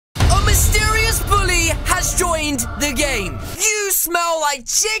joined the game. You smell like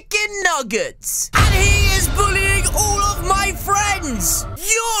chicken nuggets. And he is bullying all of my friends.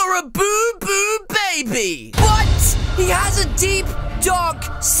 You're a boo-boo baby. But he has a deep,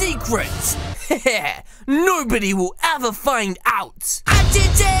 dark secret. Nobody will ever find out. And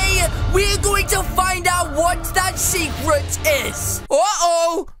today, we're going to find out what that secret is.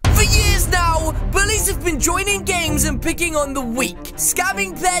 Uh-oh. For years now, bullies have been joining games and picking on the weak,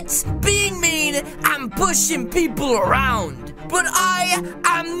 scamming pets, being mean, and pushing people around. But I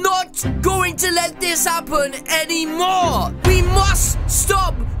am not going to let this happen anymore. We must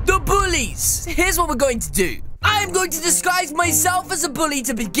stop the bullies. Here's what we're going to do. I am going to disguise myself as a bully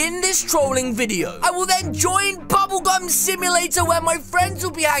to begin this trolling video. I will then join Bubblegum Simulator where my friends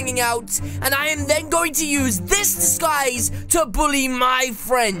will be hanging out, and I am then going to use this disguise to bully my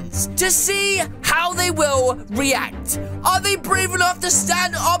friends to see how they will react. Are they brave enough to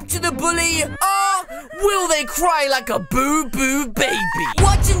stand up to the bully, or will they cry like a boo-boo baby?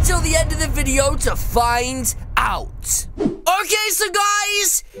 Watch until the end of the video to find out. Okay, so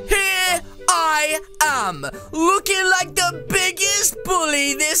guys, here I am, looking like the biggest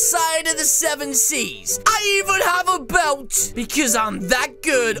bully this side of the 7 seas. I even have a belt because I'm that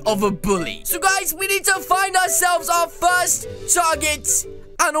good of a bully. So guys, we need to find ourselves our first target,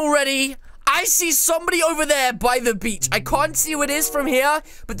 and already I see somebody over there by the beach. I can't see who it is from here,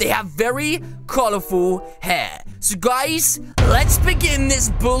 but they have very colorful hair. So guys, let's begin this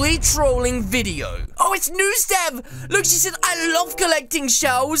bully trolling video. Oh, it's Newsdev. Look, she said, I love collecting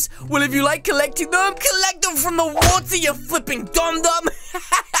shells. Well, if you like collecting them, collect them from the water, you flipping dum-dum.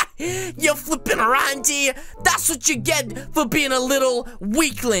 You flipping randy. That's what you get for being a little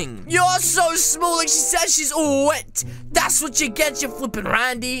weakling. You're so small, like she says she's all wet. That's what you get, you flipping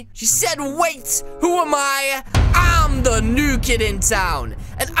randy. She said, wait, who am I? I'm the new kid in town,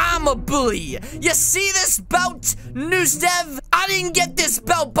 and I'm a bully. You see this belt, Newsdev? I didn't get this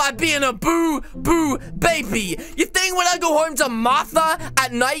belt by being a boo-boo baby. You think when I go home to Martha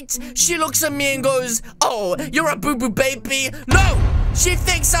at night, she looks at me and goes, oh, you're a boo-boo baby? No! She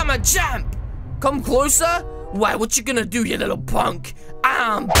thinks I'm a champ. Come closer. Why, what you gonna do, you little punk?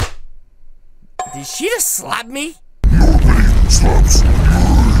 Did she just slap me? Nobody slaps me.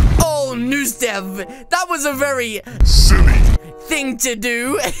 Oh, Newsdev, that was a very silly thing to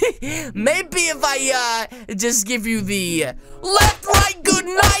do. Maybe if I just give you the left, right, good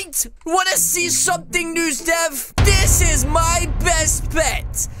night. Wanna see something, Newsdev? This is my best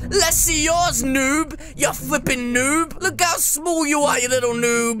bet. Let's see yours, noob. You flipping noob. Look how small you are, you little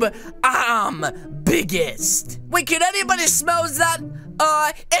noob. I'm biggest. Wait, can anybody smell that?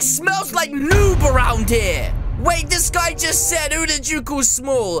 It smells like noob around here. Wait, this guy just said, who did you call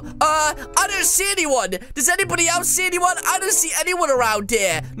small? I don't see anyone. Does anybody else see anyone? I don't see anyone around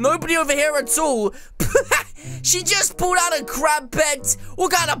here. Nobody over here at all. She just pulled out a crab pet.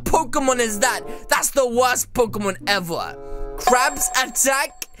 What kind of Pokemon is that? That's the worst Pokemon ever. Crabs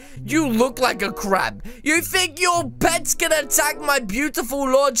attack? You look like a crab. You think your pet's gonna attack my beautiful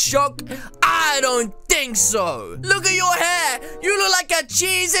Lord Shock? I don't think so. Look at your hair. You look like a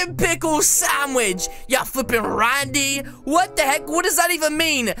cheese and pickle sandwich. You flipping randy. What the heck? What does that even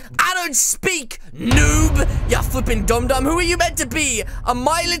mean? I don't speak, noob. You flipping dum-dum. Who are you meant to be? A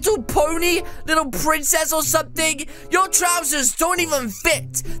My Little Pony? Little princess or something? Your trousers don't even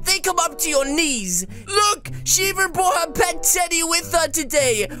fit. They come up to your knees. Look, she even brought her pet Teddy with her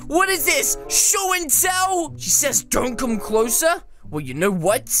today. What is this? Show and tell? She says don't come closer? Well, you know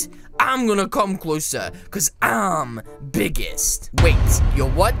what? I'm gonna come closer, because I'm biggest. Wait, you're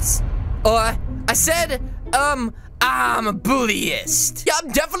what? I said, I'm a bulliest. Yeah,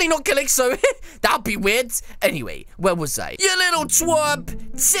 I'm definitely not Calypso. That'd be weird. Anyway, where was I? You little twerp,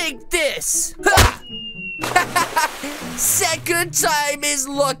 take this. Second time is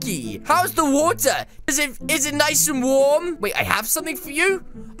lucky. How's the water? Is it nice and warm? Wait, I have something for you?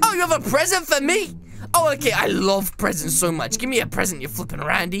 Oh, you have a present for me? Oh, okay, I love presents so much. Give me a present, you flippin'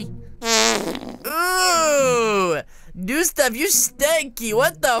 randy. Ooh, new stuff, you stanky.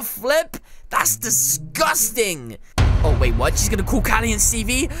 What the flip? That's disgusting. Oh, wait, what? She's gonna call Callie and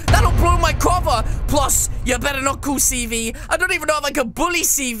CV? That'll blow my cover. Plus, you better not call CV. I don't even know if I can bully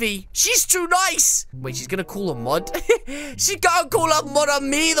CV. She's too nice. Wait, she's gonna call a mod? She can't call a mod on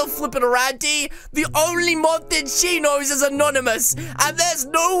me, the flippin' randy. The only mod that she knows is Anonymous. And there's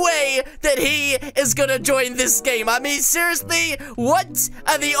no way that he is gonna join this game. I mean, seriously, what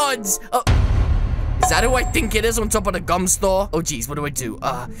are the odds? Is that who I think it is on top of the gum store? Oh, geez, what do I do?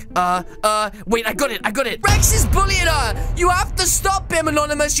 Wait, I got it. Rex is bullying her. You have to stop him,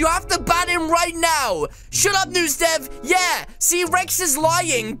 Anonymous. You have to ban him right now. Shut up, Newsdev. Yeah, see, Rex is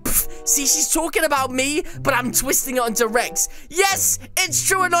lying. Pff, See, she's talking about me, but I'm twisting it onto Rex. Yes, it's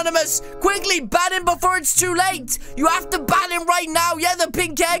true, Anonymous. Quickly ban him before it's too late. You have to ban him right now. Yeah, the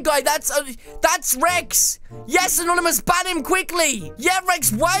pink hair guy. That's Rex. Yes, Anonymous, ban him quickly. Yeah,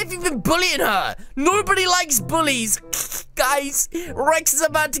 Rex, why have you been bullying her? Nobody likes bullies. Guys, Rex is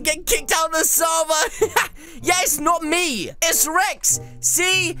about to get kicked out of the server. Yeah, it's not me. It's Rex.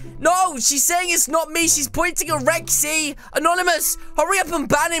 See? No, she's saying it's not me. She's pointing at Rex, see? Anonymous, hurry up and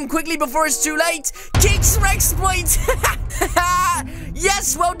ban him quickly before it's too late. Kicks Rex point.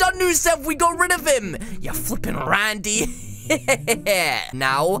 Yes, well done, Newsdev. We got rid of him. You flipping Randy.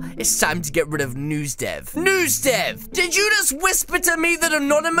 Now, it's time to get rid of Newsdev. Newsdev, did you just whisper to me that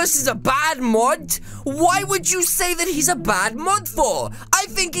Anonymous is a bad mod? Why would you say that he's a bad mod for? I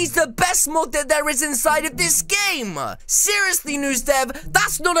think he's the best mod that there is inside of this game. Seriously, Newsdev,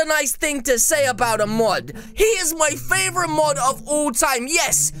 that's not a nice thing to say about a mod. He is my favorite mod of all time.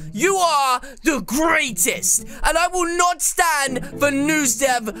 Yes, you are the greatest. And I will not stand for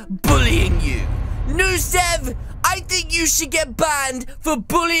Newsdev bullying you. Newsdev, I think you should get banned for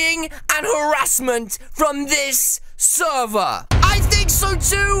bullying and harassment from this server. I think so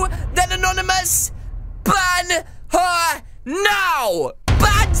too. Then Anonymous, ban her now.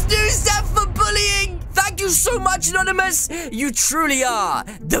 Ban Newsdev for bullying. Thank you so much, Anonymous. You truly are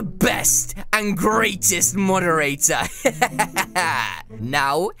the best and greatest moderator.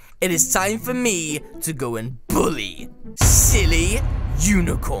 Now, it is time for me to go and bully Silly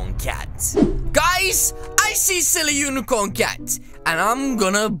Unicorn Cat. Guys, I see Silly Unicorn Cat, and I'm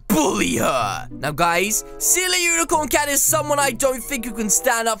gonna bully her. Now, guys, Silly Unicorn Cat is someone I don't think who can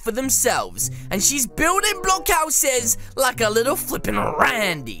stand up for themselves, and she's building block houses like a little flippin'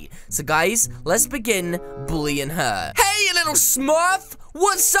 Randy. So, guys, let's begin bullying her. Hey, you little Smurf!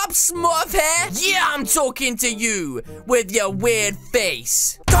 What's up, Smurf hair? Yeah, I'm talking to you with your weird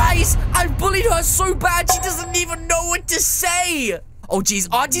face. Guys, I bullied her so bad she doesn't even know what to say. Oh, geez,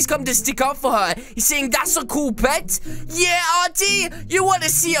 Artie's come to stick up for her. He's saying that's a cool pet. Yeah, Artie, you want to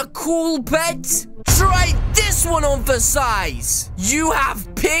see a cool pet? Try this one on for size. You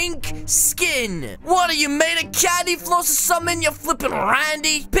have pink skin. What are you, made of candy floss or something, you flippin'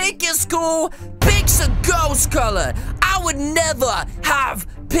 Randy? Pink is cool. Pink's a girl's color. I would never have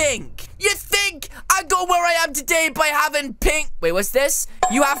pink. You think I got where I am today by having pink? Wait, what's this?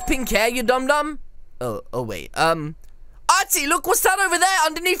 You have pink hair, you dum-dum? Oh, wait, Artie, look, what's that over there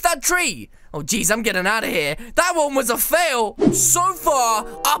underneath that tree? Oh, geez, I'm getting out of here. That one was a fail. So far,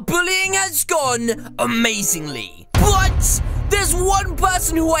 our bullying has gone amazingly. But there's one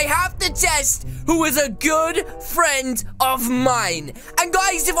person who I have to test who is a good friend of mine. And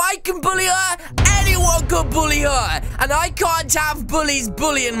guys, if I can bully her, anyone can bully her. And I can't have bullies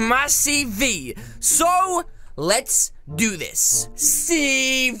bullying my CV. So, let's do this.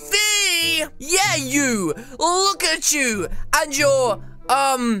 CV! Yeah, you! Look at you! And your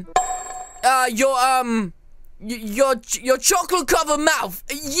chocolate-covered mouth!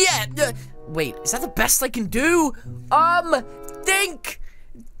 Yeah! Wait, is that the best I can do? Think!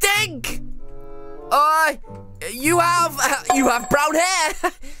 You have brown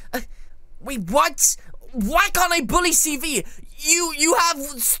hair! Wait, what? Why can't I bully CV? You have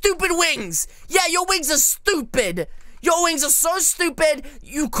stupid wings. Yeah, your wings are stupid. Your wings are so stupid,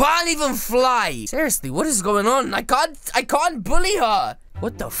 you can't even fly. Seriously, what is going on? I can't bully her.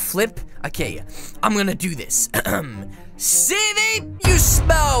 What the flip? Okay, I'm gonna do this. CV, you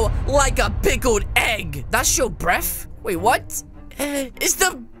smell like a pickled egg. That's your breath? Wait, what? Is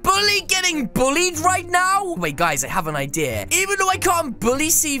the bully getting bullied right now? Wait, guys, I have an idea. Even though I can't bully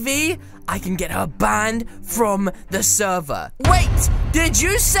CV, I can get her banned from the server. Wait, did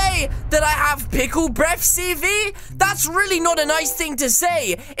you say that I have pickle breath, CV? That's really not a nice thing to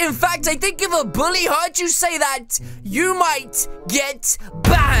say. In fact, I think if a bully heard you say that, you might get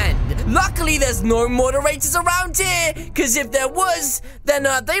banned. Luckily, there's no moderators around here, because if there was, then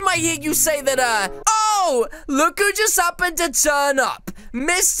they might hear you say that, oh, look who just happened to turn up.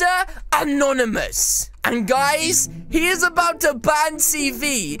 Mr. Anonymous. And guys, he is about to ban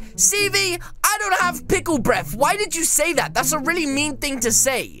CV. CV, I don't have pickle breath. Why did you say that? That's a really mean thing to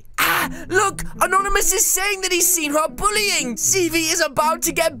say. Look, Anonymous is saying that he's seen her bullying. CV is about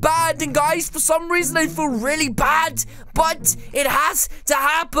to get banned, and guys, for some reason I feel really bad, but it has to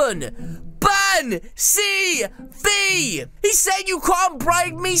happen. Ban CV! He said you can't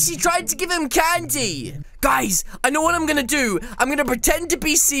bribe me, she tried to give him candy. Guys, I know what I'm gonna do. I'm gonna pretend to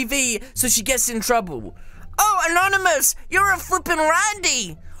be CV so she gets in trouble. Oh, Anonymous, you're a flippin'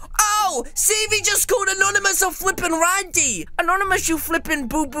 Randy. Ow! CV just called Anonymous a flippin' Randy. Anonymous, you flippin'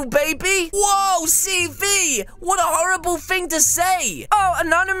 boo-boo baby. Whoa, CV! What a horrible thing to say. Oh,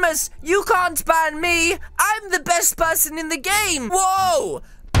 Anonymous, you can't ban me. I'm the best person in the game. Whoa!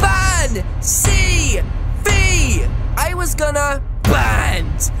 Ban CV! I was gonna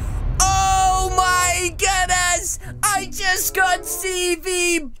banned. Oh my goodness! I just got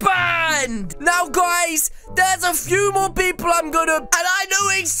CV banned! Now guys, there's a few more people I'm gonna... And I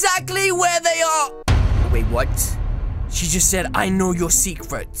know exactly where they are! Wait, what? She just said, I know your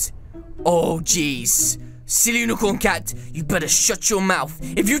secret. Oh jeez. Silly unicorn cat, you better shut your mouth.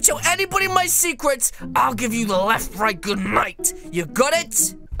 If you tell anybody my secrets, I'll give you the left, right, good night. You got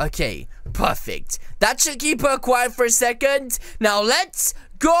it? Okay, perfect. That should keep her quiet for a second. Now let's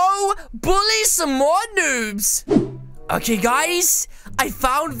go bully some more noobs. Okay, guys, I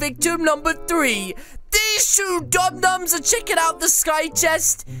found victim number 3. These 2 dum-dums are checking out the sky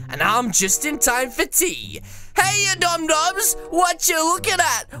chest, and I'm just in time for tea. Hey, you dum-dums, what you looking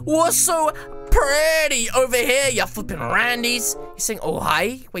at? What's so pretty over here, you flippin' Randys? He's saying, oh,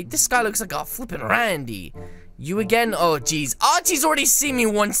 hi. Wait, this guy looks like a flippin' Randy. You again? Oh, jeez. Archie's already seen me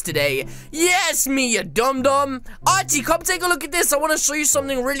once today. Yes, me, you dum-dum. Archie, come take a look at this. I want to show you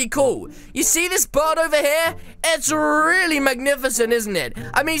something really cool. You see this bird over here? It's really magnificent, isn't it?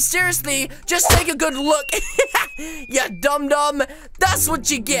 I mean, seriously, just take a good look. You dum-dum. That's what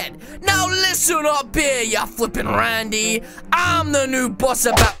you get. Now listen up here, you flippin' Randy. I'm the new boss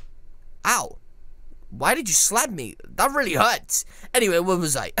about... Ow. Why did you slap me? That really hurt. Anyway, what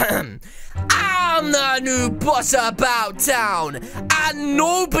was I? I'm the new boss about town, and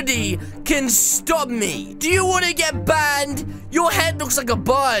nobody can stop me. Do you want to get banned? Your head looks like a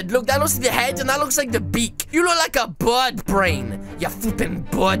bird. Look, that looks like the head, and that looks like the beak. You look like a bird brain. You flipping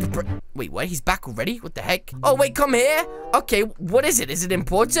bird brain. Wait, what? He's back already? What the heck? Oh, wait, come here. Okay, what is it? Is it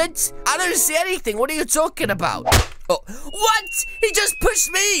important? I don't see anything. What are you talking about? Oh, what? He just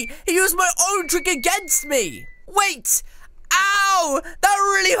pushed me. He used my own trick against me. Wait. Ow! That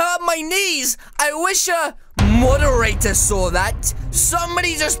really hurt my knees. I wish a moderator saw that.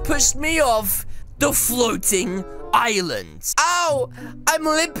 Somebody just pushed me off the floating island. Ow! I'm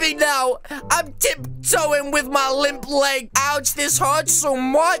limping now. I'm tiptoeing with my limp leg. Ouch, this hurts so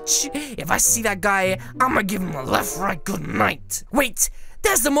much. If I see that guy, I'm gonna give him a left, right, good night. Wait.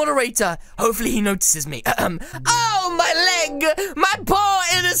 There's the moderator. Hopefully he notices me. Oh, my leg! My poor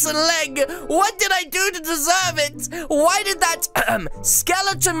innocent leg! What did I do to deserve it? Why did that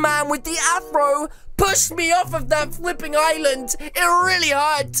skeleton man with the afro push me off of that flipping island? It really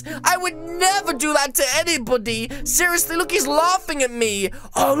hurt. I would never do that to anybody. Seriously, look, he's laughing at me.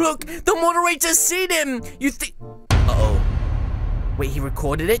 Oh, look, the moderator's seen him. You think... Uh-oh. Wait, he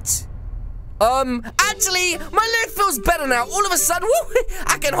recorded it? Actually, my leg feels better now. All of a sudden, woo,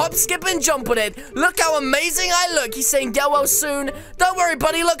 I can hop, skip, and jump on it. Look how amazing I look. He's saying, get well soon. Don't worry,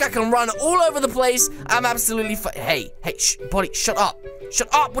 buddy. Look, I can run all over the place. I'm absolutely fine. Hey, shh, buddy, shut up. Shut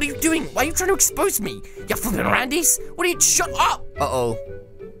up. What are you doing? Why are you trying to expose me? You flipping Randys? What are you? Shut up. Uh-oh.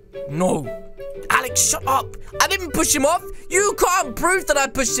 No. Alex, shut up. I didn't push him off. You can't prove that I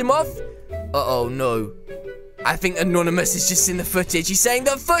pushed him off. Uh-oh, no. I think Anonymous is just in the footage. He's saying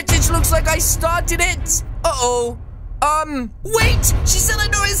the footage looks like I started it. Uh-oh. Wait! She said I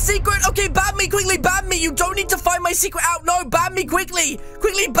know his secret! Okay, ban me, quickly ban me! You don't need to find my secret out! No, ban me quickly!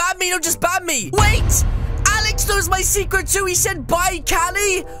 Quickly ban me, don't just ban me! Wait! Alex knows my secret too! He said bye,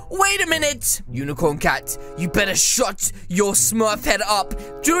 Callie! Wait a minute! Unicorn cat, you better shut your smurf head up!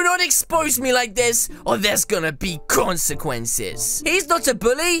 Do not expose me like this, or there's gonna be consequences! He's not a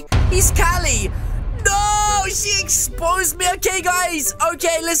bully! He's Callie! No, she exposed me. Okay, guys.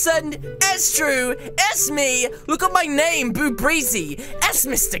 Okay, listen. It's true. It's me. Look at my name, Boo Breezy. It's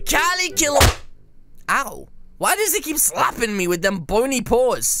Mr. Cali Killer. Ow. Why does he keep slapping me with them bony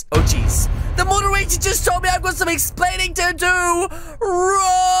paws? Oh, jeez. The moderator just told me I've got some explaining to do. Run.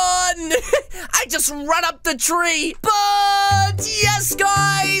 I just ran up the tree. But yes,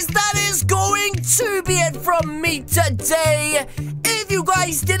 guys, that is going to be it from me today. If you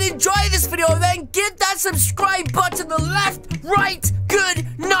guys did enjoy this video, then get that subscribe button to the left, right, good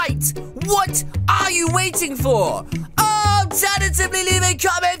night. What are you waiting for? Alternatively, leave a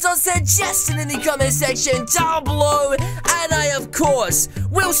comment or suggestion in the comment section down below. And I, of course,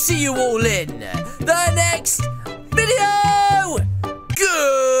 will see you all in the next video.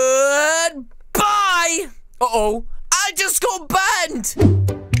 Goodbye. Uh-oh. I just got